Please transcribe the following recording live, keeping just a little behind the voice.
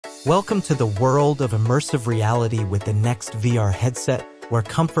Welcome to the world of immersive reality with the Bnext VR headset, where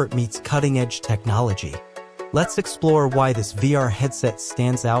comfort meets cutting-edge technology. Let's explore why this VR headset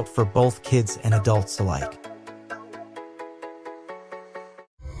stands out for both kids and adults alike.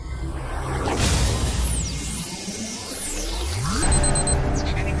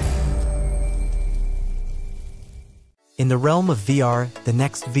 In the realm of VR, the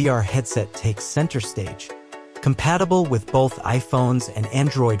Bnext VR headset takes center stage. Compatible with both iPhones and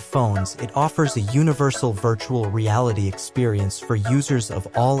Android phones, it offers a universal virtual reality experience for users of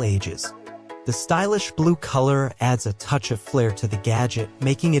all ages. The stylish blue color adds a touch of flair to the gadget,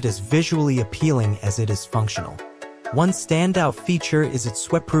 making it as visually appealing as it is functional. One standout feature is its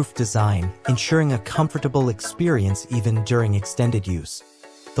sweat-proof design, ensuring a comfortable experience even during extended use.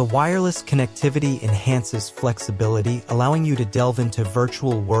 The wireless connectivity enhances flexibility, allowing you to delve into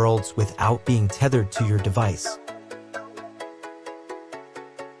virtual worlds without being tethered to your device.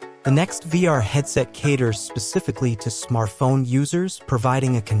 The Bnext VR headset caters specifically to smartphone users,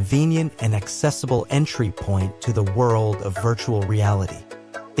 providing a convenient and accessible entry point to the world of virtual reality.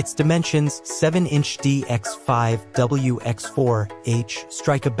 Its dimensions, 7-inch x5W x4H,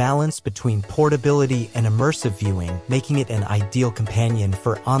 strike a balance between portability and immersive viewing, making it an ideal companion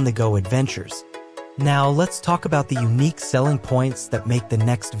for on-the-go adventures. Now, let's talk about the unique selling points that make the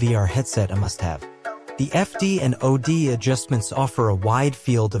Bnext VR headset a must-have. The FD and OD adjustments offer a wide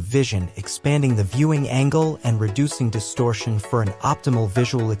field of vision, expanding the viewing angle and reducing distortion for an optimal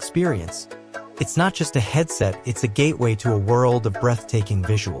visual experience. It's not just a headset, it's a gateway to a world of breathtaking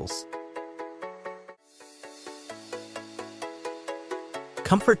visuals.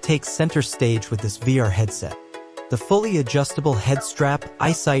 Comfort takes center stage with this VR headset. The fully adjustable head strap,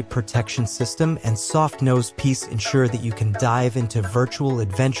 eyesight protection system, and soft nose piece ensure that you can dive into virtual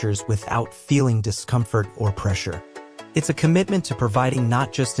adventures without feeling discomfort or pressure. It's a commitment to providing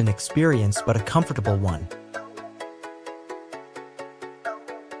not just an experience but a comfortable one.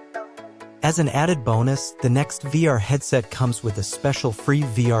 As an added bonus, the Bnext VR headset comes with a special free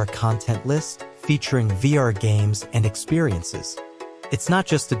VR content list featuring VR games and experiences. It's not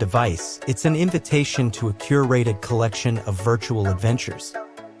just a device, it's an invitation to a curated collection of virtual adventures.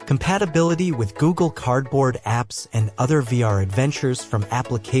 Compatibility with Google Cardboard apps and other VR adventures from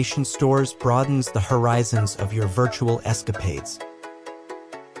application stores broadens the horizons of your virtual escapades.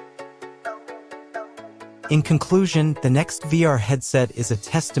 In conclusion, the Bnext VR headset is a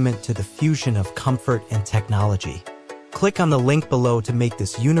testament to the fusion of comfort and technology. Click on the link below to make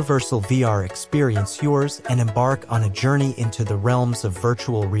this universal VR experience yours and embark on a journey into the realms of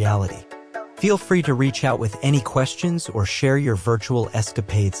virtual reality. Feel free to reach out with any questions or share your virtual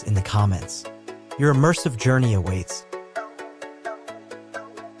escapades in the comments. Your immersive journey awaits.